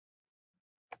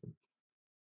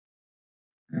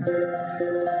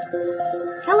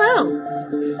Hello,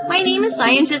 my name is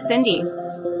Scientist Cindy.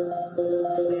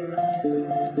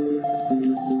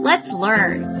 Let's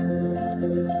learn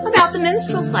about the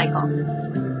menstrual cycle.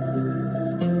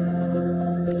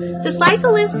 The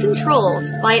cycle is controlled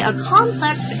by a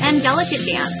complex and delicate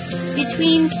dance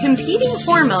between competing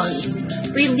hormones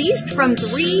released from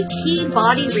three key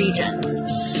body regions: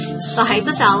 the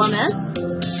hypothalamus,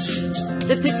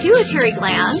 the pituitary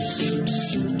gland,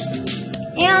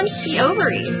 and the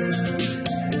ovaries.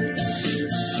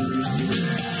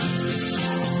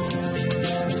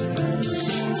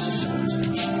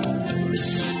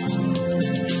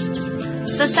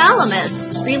 The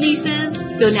thalamus releases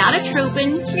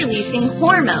gonadotropin-releasing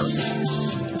hormone,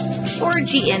 or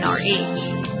GnRH.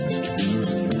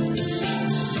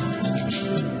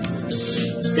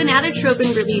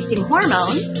 Gonadotropin-releasing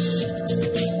hormone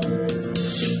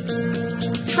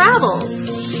travels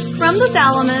from the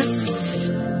thalamus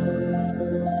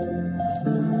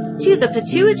to the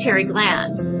pituitary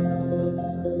gland.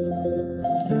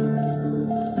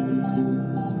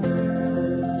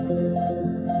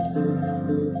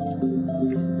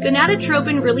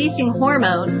 Gonadotropin-releasing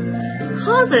hormone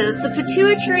causes the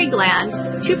pituitary gland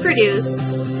to produce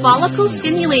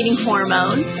follicle-stimulating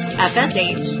hormone,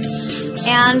 FSH,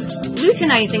 and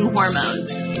luteinizing hormone,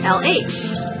 LH.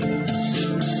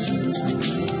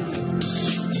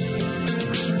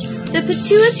 The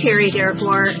pituitary,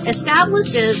 therefore,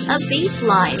 establishes a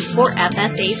baseline for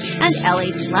FSH and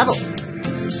LH levels.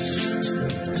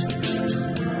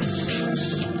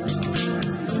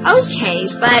 Okay,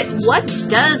 but what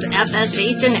does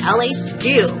FSH and LH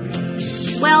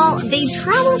do? Well, they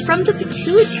travel from the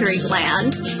pituitary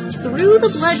gland through the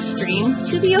bloodstream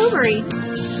to the ovary.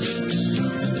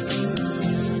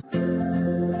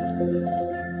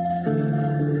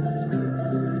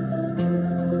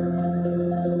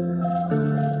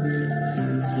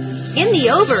 In the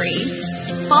ovary,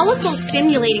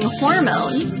 follicle-stimulating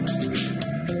hormone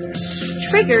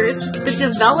triggers the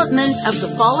development of the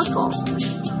follicle.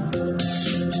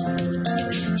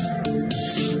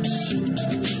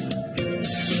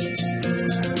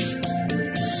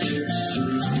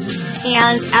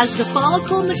 And as the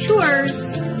follicle matures,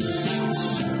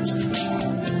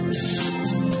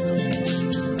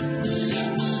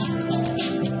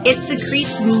 it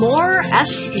secretes more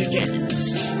estrogen.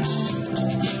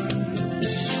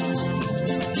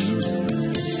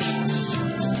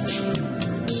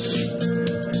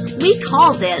 We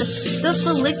call this the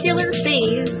follicular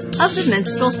phase of the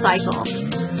menstrual cycle.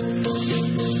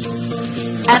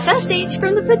 FSH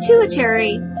from the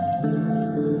pituitary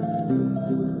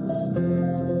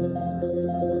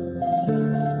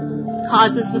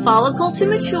causes the follicle to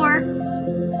mature,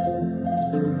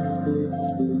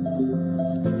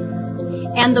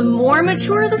 and the more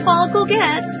mature the follicle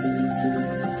gets,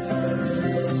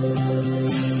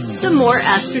 the more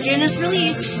estrogen is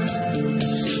released.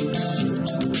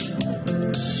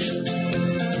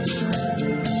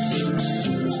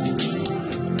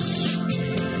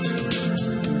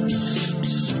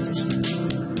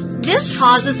 This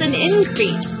causes an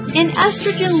increase in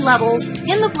estrogen levels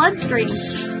in the bloodstream.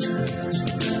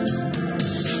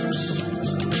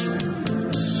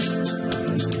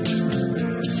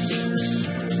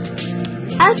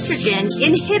 Estrogen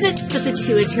inhibits the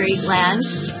pituitary gland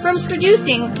from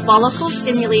producing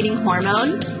follicle-stimulating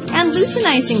hormone and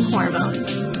luteinizing hormone.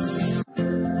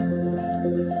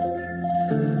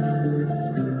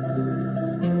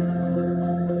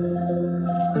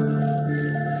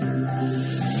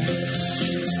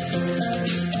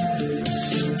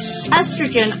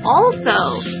 Estrogen also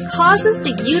causes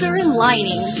the uterine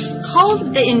lining,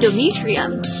 called the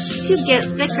endometrium, to get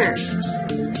thicker.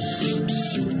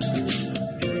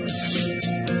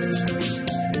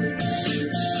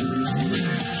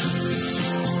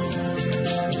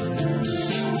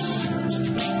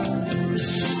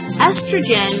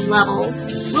 Estrogen levels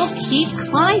will keep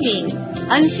climbing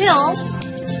until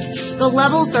the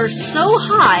levels are so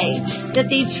high that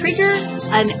they trigger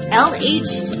an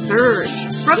LH surge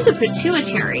from the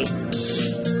pituitary.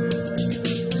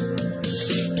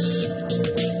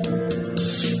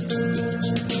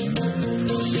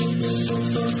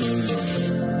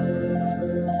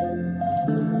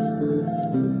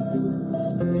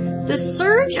 The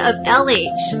surge of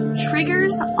LH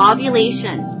triggers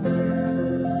ovulation.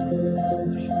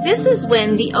 This is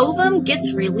when the ovum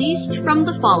gets released from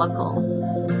the follicle.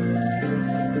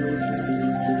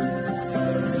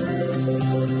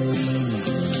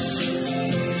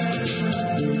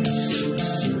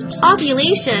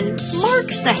 Ovulation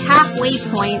marks the halfway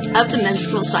point of the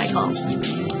menstrual cycle.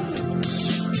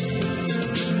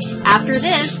 After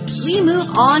this, we move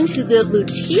on to the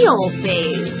luteal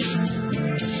phase.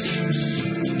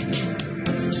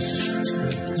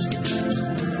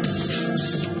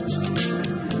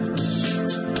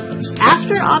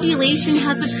 After ovulation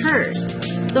has occurred,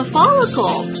 the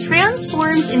follicle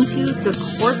transforms into the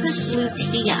corpus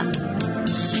luteum.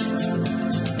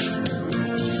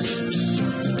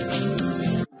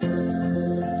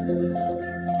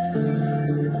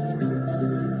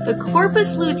 The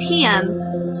corpus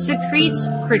luteum secretes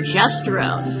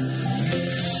progesterone.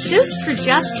 This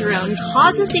progesterone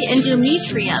causes the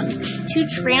endometrium to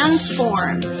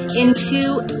transform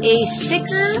into a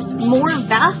thicker, more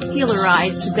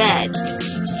vascularized bed,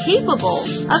 capable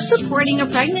of supporting a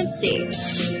pregnancy.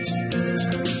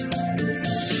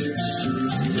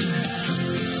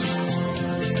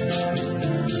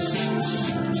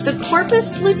 The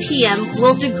corpus luteum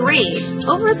will degrade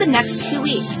over the next 2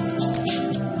 weeks.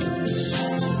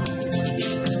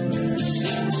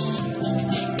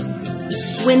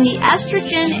 When the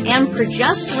estrogen and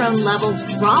progesterone levels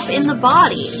drop in the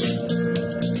body,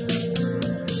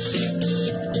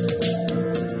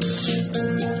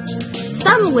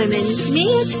 some women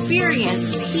may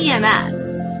experience PMS,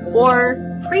 or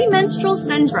premenstrual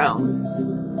syndrome.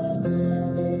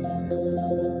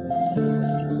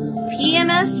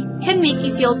 PMS can make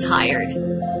you feel tired.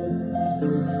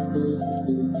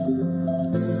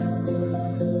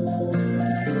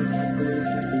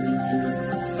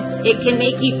 It can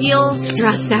make you feel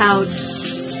stressed out,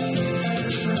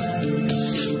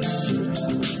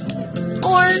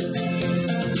 or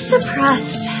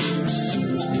depressed,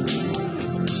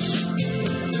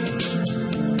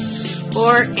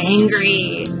 or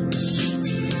angry.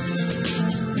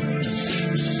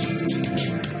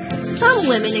 Some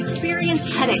women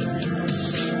experience headaches.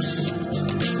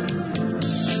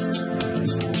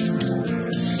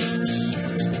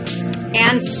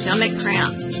 And stomach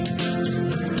cramps.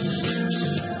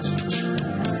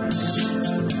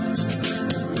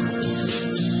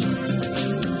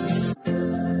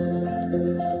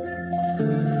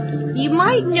 You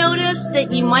might notice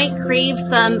that you might crave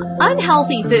some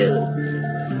unhealthy foods.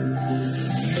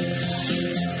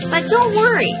 But don't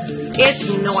worry, it's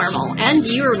normal and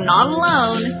you're not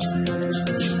alone.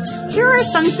 Here are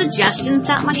some suggestions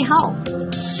that might help.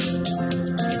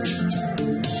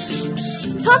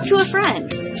 Talk to a friend.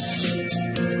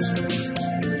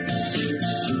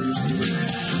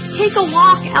 Take a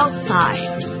walk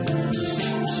outside.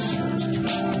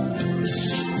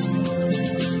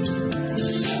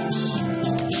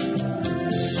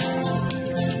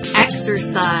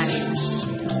 Exercise.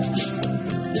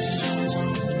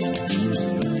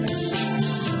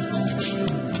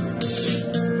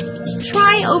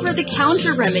 Try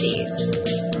over-the-counter remedies.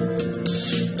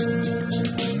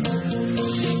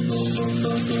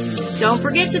 Don't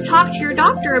forget to talk to your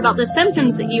doctor about the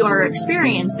symptoms that you are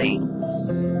experiencing.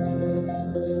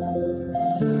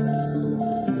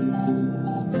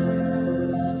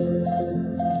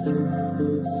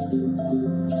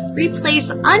 Replace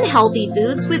unhealthy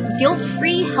foods with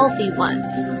guilt-free healthy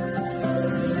ones.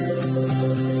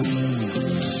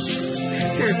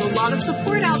 There's a lot of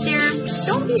support out there.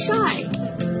 Don't be shy.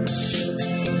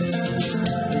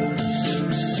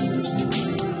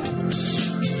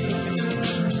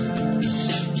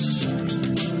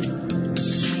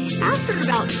 After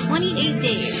about 28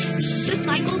 days, the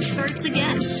cycle starts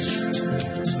again.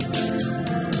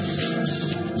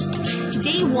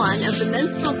 Day 1 of the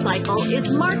menstrual cycle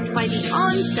is marked by the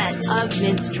onset of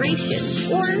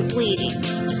menstruation or bleeding.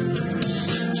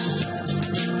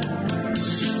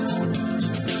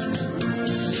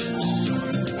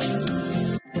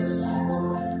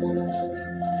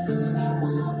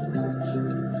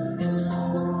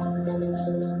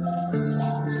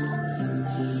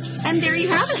 And there you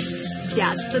have it.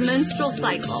 That's the menstrual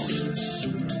cycle.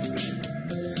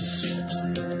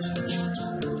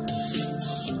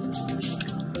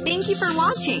 Thank you for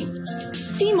watching.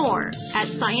 See more at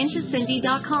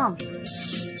scientistcindy.com.